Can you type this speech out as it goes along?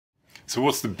So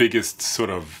what's the biggest sort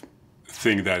of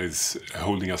thing that is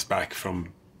holding us back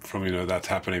from that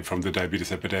happening, from the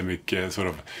diabetes epidemic,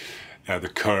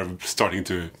 the curve starting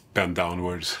to bend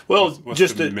downwards? Well, what's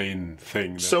just the main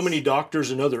thing? So many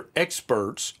doctors and other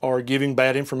experts are giving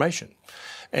bad information.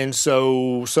 And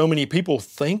so many people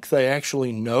think they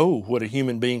actually know what a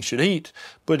human being should eat,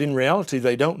 but in reality,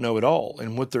 they don't know at all.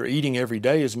 And what they're eating every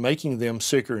day is making them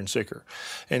sicker and sicker.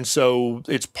 And so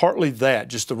it's partly that,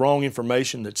 just the wrong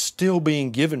information that's still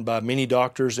being given by many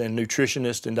doctors and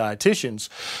nutritionists and dietitians,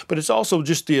 but it's also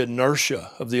just the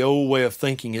inertia of the old way of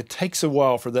thinking. It takes a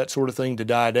while for that sort of thing to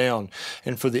die down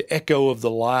and for the echo of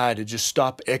the lie to just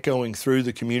stop echoing through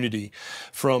the community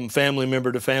from family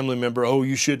member to family member. Oh,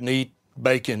 you shouldn't eat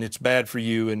bacon, it's bad for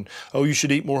you, and oh, you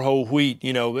should eat more whole wheat,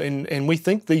 and we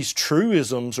think these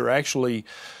truisms are actually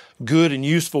good and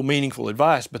useful, meaningful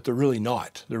advice, but they're really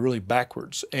not. They're really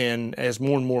backwards. And as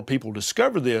more and more people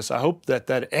discover this, I hope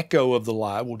that echo of the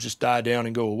lie will just die down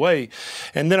and go away.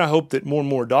 And then I hope that more and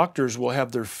more doctors will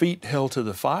have their feet held to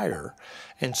the fire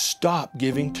and stop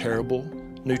giving terrible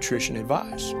nutrition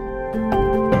advice.